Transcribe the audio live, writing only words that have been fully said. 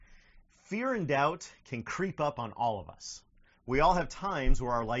Fear and doubt can creep up on all of us. We all have times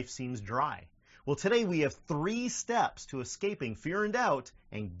where our life seems dry. Well, today we have 3 steps to escaping fear and doubt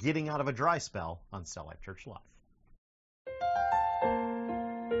and getting out of a dry spell on Cell Life Church Live.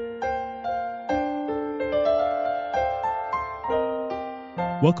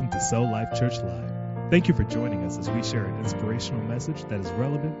 Welcome to Cell Life Church Live. Thank you for joining us as we share an inspirational message that is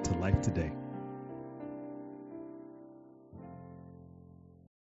relevant to life today.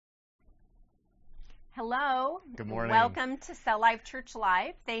 Hello. Good morning. Welcome to Cell Life Church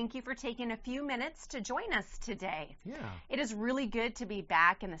Live. Thank you for taking a few minutes to join us today. Yeah. It is really good to be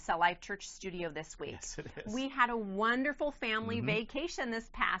back in the Cell Life Church studio this week. Yes, it is. We had a wonderful family vacation this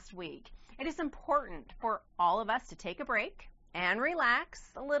past week. It is important for all of us to take a break and relax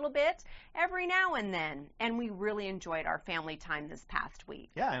a little bit every now and then. And we really enjoyed our family time this past week.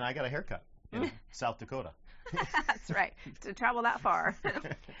 Yeah, and I got a haircut in South Dakota. That's right, to travel that far.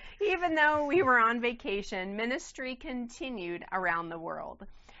 Even though we were on vacation, ministry continued around the world.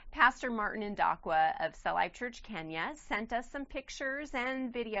 Pastor Martin Ndakwa of Cell Life Church Kenya sent us some pictures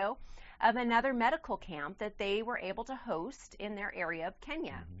and video of another medical camp that they were able to host in their area of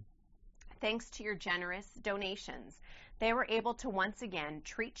Kenya. Thanks to your generous donations, they were able to once again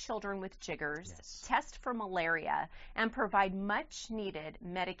treat children with jiggers, test for malaria, and provide much needed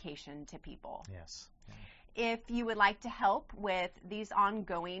medication to people. Yes. If you would like to help with these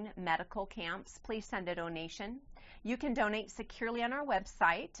ongoing medical camps, please send a donation. You can donate securely on our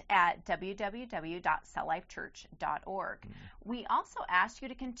website at www.celllifechurch.org. We also ask you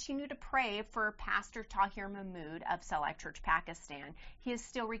to continue to pray for Pastor Tahir Mahmood of Cell Life Church Pakistan. He is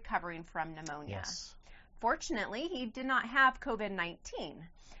still recovering from pneumonia. Yes. Fortunately, he did not have COVID-19.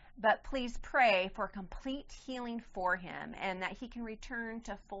 But please pray for complete healing for him and that he can return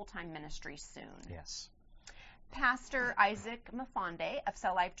to full-time ministry soon. Yes. Pastor Isaac Mafonde of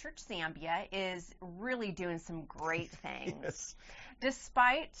Cell Life Church Zambia is really doing some great things. Yes.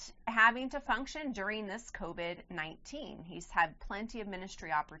 Despite having to function during this COVID-19, he's had plenty of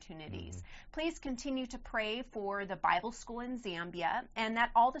ministry opportunities. Please continue to pray for the Bible school in Zambia and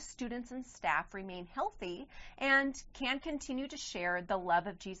that all the students and staff remain healthy and can continue to share the love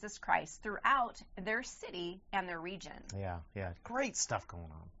of Jesus Christ throughout their city and their region. Yeah. Great stuff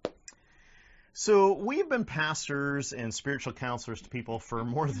going on. So we've been pastors and spiritual counselors to people for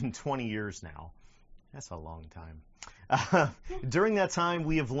more than 20 years now. That's a long time. During that time,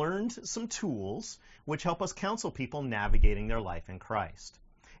 we have learned some tools which help us counsel people navigating their life in Christ.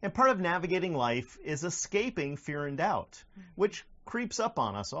 And part of navigating life is escaping fear and doubt, which creeps up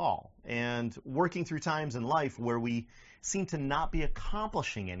on us all, and working through times in life where we seem to not be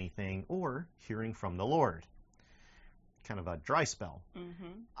accomplishing anything or hearing from the Lord. Kind of a dry spell.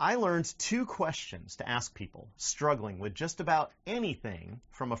 I learned 2 questions to ask people struggling with just about anything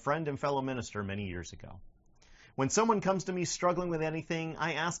from a friend and fellow minister many years ago. When someone comes to me struggling with anything,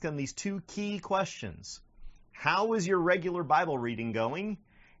 I ask them these 2 key questions. How is your regular Bible reading going?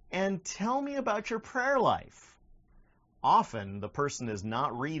 And tell me about your prayer life. Often the person is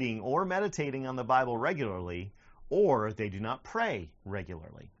not reading or meditating on the Bible regularly, or they do not pray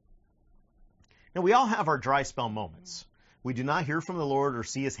regularly. Now, we all have our dry spell moments. We do not hear from the Lord or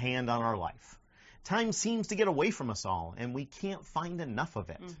see His hand on our life. Time seems to get away from us all, and we can't find enough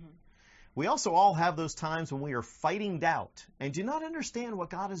of it. We also all have those times when we are fighting doubt and do not understand what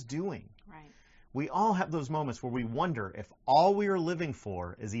God is doing. Right. We all have those moments where we wonder if all we are living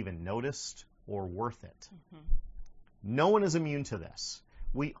for is even noticed or worth it. No one is immune to this.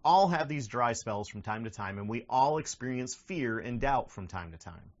 We all have these dry spells from time to time, and we all experience fear and doubt from time to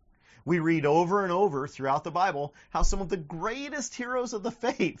time. We read over and over throughout the Bible how some of the greatest heroes of the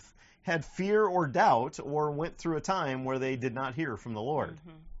faith had fear or doubt or went through a time where they did not hear from the Lord.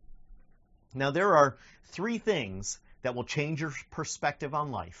 Now, there are 3 things that will change your perspective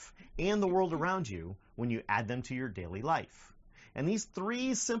on life and the world around you when you add them to your daily life. And these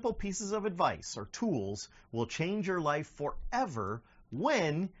 3 simple pieces of advice or tools will change your life forever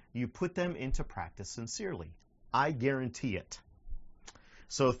when you put them into practice sincerely. I guarantee it.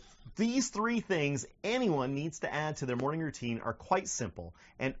 So these 3 things anyone needs to add to their morning routine are quite simple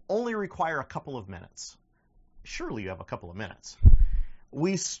and only require a couple of minutes. Surely you have a couple of minutes.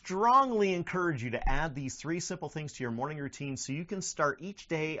 We strongly encourage you to add these 3 simple things to your morning routine so you can start each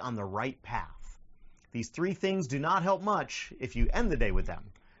day on the right path. These 3 things do not help much if you end the day with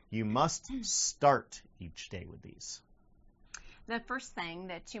them. You must start each day with these. The first thing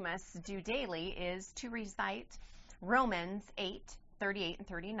that you must do daily is to recite Romans 8:38 and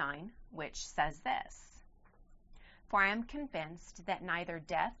 39, which says this: For I am convinced that neither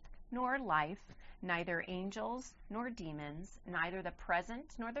death nor life, neither angels nor demons, neither the present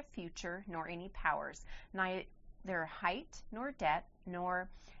nor the future, nor any powers, neither height nor depth, nor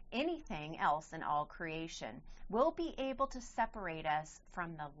anything else in all creation will be able to separate us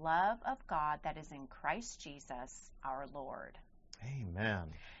from the love of God that is in Christ Jesus our Lord. Amen.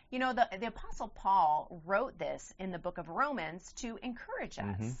 You know, the Apostle Paul wrote this in the book of Romans to encourage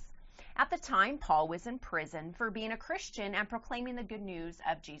us. At the time, Paul was in prison for being a Christian and proclaiming the good news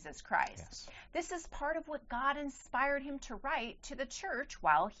of Jesus Christ. Yes. This is part of what God inspired him to write to the church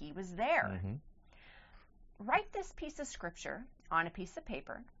while he was there. Write this piece of scripture on a piece of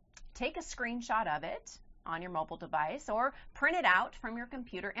paper, take a screenshot of it on your mobile device, or print it out from your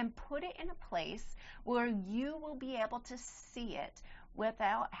computer and put it in a place where you will be able to see it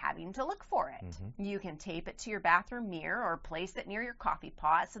without having to look for it. You can tape it to your bathroom mirror or place it near your coffee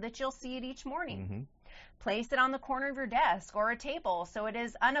pot so that you'll see it each morning. Place it on the corner of your desk or a table so it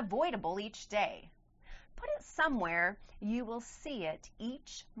is unavoidable each day. Put it somewhere you will see it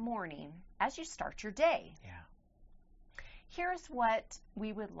each morning as you start your day. Yeah. Here's what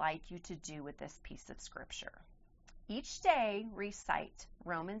we would like you to do with this piece of scripture. Each day, recite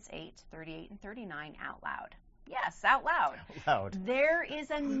Romans 8:38 and 39 out loud. Yes, out loud. Out loud. There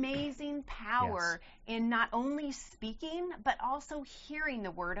is amazing power in not only speaking, but also hearing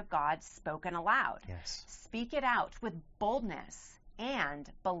the word of God spoken aloud. Yes. Speak it out with boldness and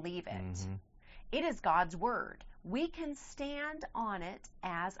believe it. It is God's word. We can stand on it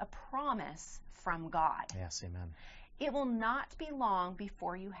as a promise from God. Yes, amen. It will not be long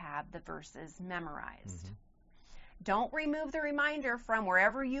before you have the verses memorized. Don't remove the reminder from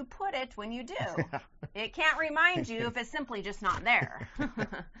wherever you put it when you do. It can't remind you if it's simply just not there.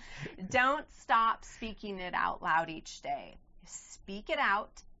 Don't stop speaking it out loud each day. Speak it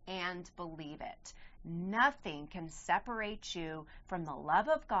out and believe it. Nothing can separate you from the love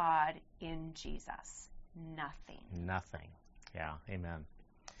of God in Jesus. Nothing. Nothing. Yeah, amen.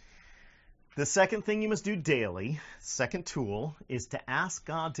 The second thing you must do daily, second tool, is to ask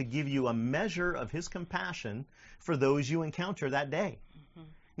God to give you a measure of his compassion for those you encounter that day.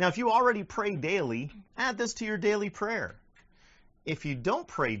 Now, if you already pray daily, add this to your daily prayer. If you don't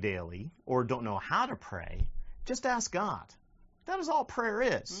pray daily or don't know how to pray, just ask God. That is all prayer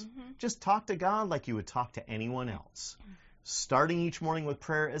is. Just talk to God like you would talk to anyone else. Starting each morning with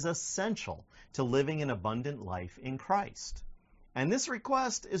prayer is essential to living an abundant life in Christ. And this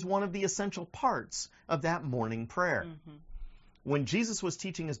request is one of the essential parts of that morning prayer. When Jesus was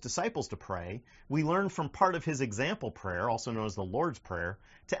teaching his disciples to pray, we learned from part of his example prayer, also known as the Lord's Prayer,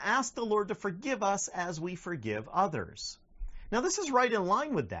 to ask the Lord to forgive us as we forgive others. Now, this is right in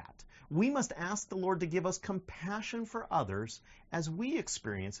line with that. We must ask the Lord to give us compassion for others as we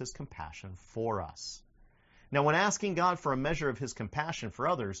experience his compassion for us. Now, when asking God for a measure of his compassion for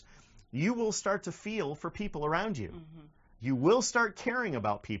others, you will start to feel for people around you. You will start caring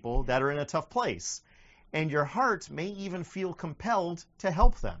about people that are in a tough place, and your heart may even feel compelled to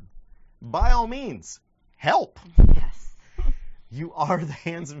help them. By all means, help. Yes. You are the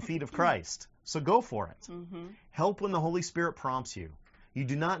hands and feet of Christ, so go for it. Help when the Holy Spirit prompts you. You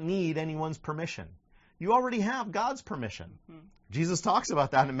do not need anyone's permission. You already have God's permission. Jesus talks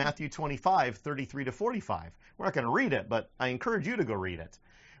about that in Matthew 25:33 to 45. We're not going to read it, but I encourage you to go read it.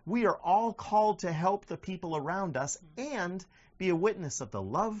 We are all called to help the people around us and be a witness of the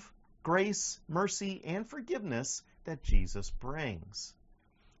love, grace, mercy, and forgiveness that Jesus brings.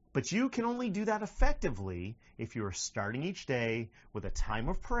 But you can only do that effectively if you are starting each day with a time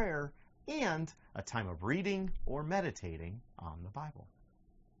of prayer and a time of reading or meditating on the Bible.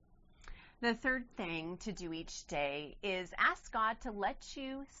 The third thing to do each day is ask God to let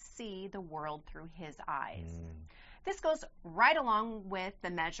you see the world through his eyes. This goes right along with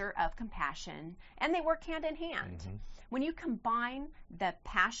the measure of compassion, and they work hand in hand. When you combine the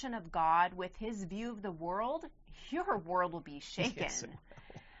passion of God with his view of the world, your world will be shaken. Yes, it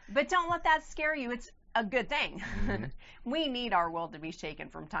will. But don't let that scare you. It's a good thing. We need our world to be shaken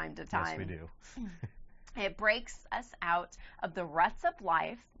from time to time. Yes, we do. It breaks us out of the ruts of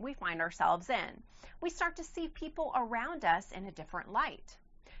life we find ourselves in. We start to see people around us in a different light.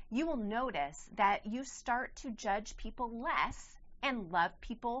 You will notice that you start to judge people less and love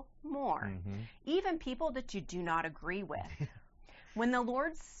people more, even people that you do not agree with. When the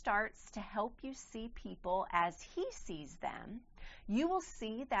Lord starts to help you see people as he sees them, you will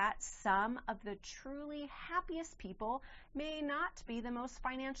see that some of the truly happiest people may not be the most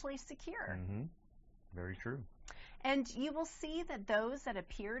financially secure. Very true. And you will see that those that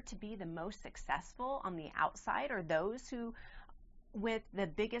appear to be the most successful on the outside are those who with the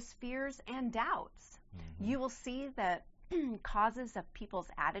biggest fears and doubts. You will see that causes of people's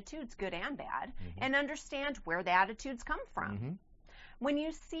attitudes, good and bad, and understand where the attitudes come from. When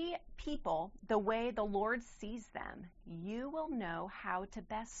you see people the way the Lord sees them, you will know how to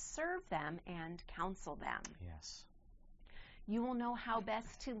best serve them and counsel them. Yes. You will know how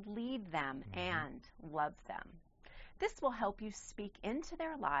best to lead them and love them. This will help you speak into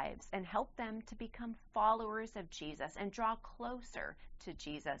their lives and help them to become followers of Jesus and draw closer to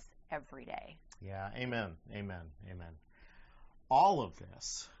Jesus every day. Yeah, amen, amen, amen. All of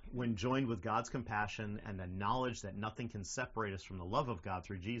this, when joined with God's compassion and the knowledge that nothing can separate us from the love of God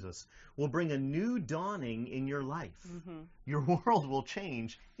through Jesus, will bring a new dawning in your life. Your world will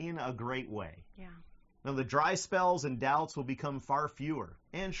change in a great way. Yeah. Now, the dry spells and doubts will become far fewer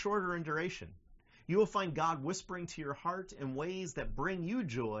and shorter in duration. You will find God whispering to your heart in ways that bring you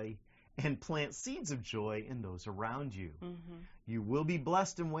joy and plant seeds of joy in those around you. You will be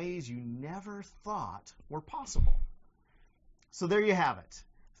blessed in ways you never thought were possible. So there you have it.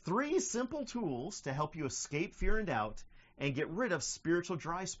 3 simple tools to help you escape fear and doubt and get rid of spiritual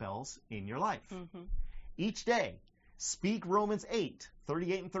dry spells in your life. Each day, speak Romans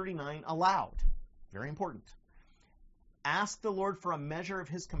 8:38 and 39 aloud. Very important. Ask the Lord for a measure of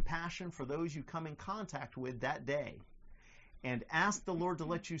His compassion for those you come in contact with that day. And ask the Lord to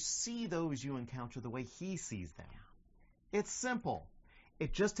let you see those you encounter the way He sees them. It's simple.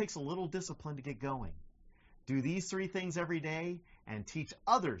 It just takes a little discipline to get going. Do these 3 things every day and teach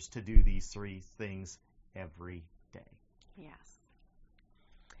others to do these 3 things every day. Yes.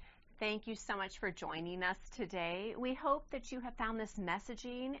 Thank you so much for joining us today. We hope that you have found this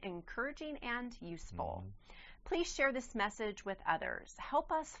messaging encouraging and useful. Please share this message with others.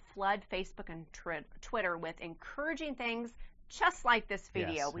 Help us flood Facebook and Twitter with encouraging things just like this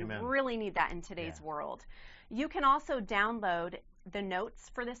video. Yes, we amen. really need that in today's world. You can also download the notes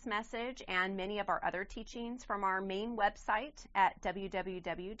for this message and many of our other teachings from our main website at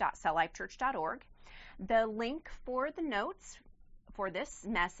www.celllifechurch.org. The link for the notes for this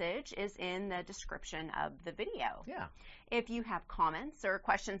message is in the description of the video. Yeah. If you have comments or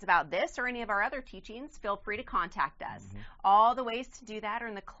questions about this or any of our other teachings, feel free to contact us. All the ways to do that are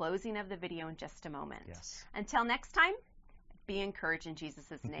in the closing of the video in just a moment. Yes. Until next time, be encouraged in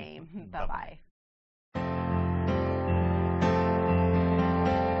Jesus' name. Bye-bye.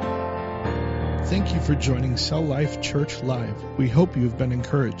 Thank you for joining Cell Life Church Live. We hope you have been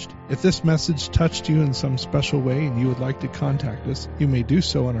encouraged. If this message touched you in some special way and you would like to contact us, you may do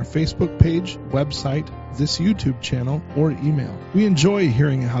so on our Facebook page, website, this YouTube channel, or email. We enjoy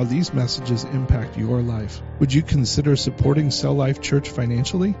hearing how these messages impact your life. Would you consider supporting Cell Life Church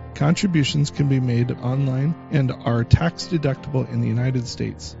financially? Contributions can be made online and are tax deductible in the United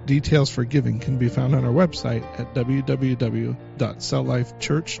States. Details for giving can be found on our website at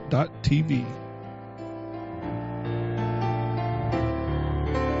www.celllifechurch.tv.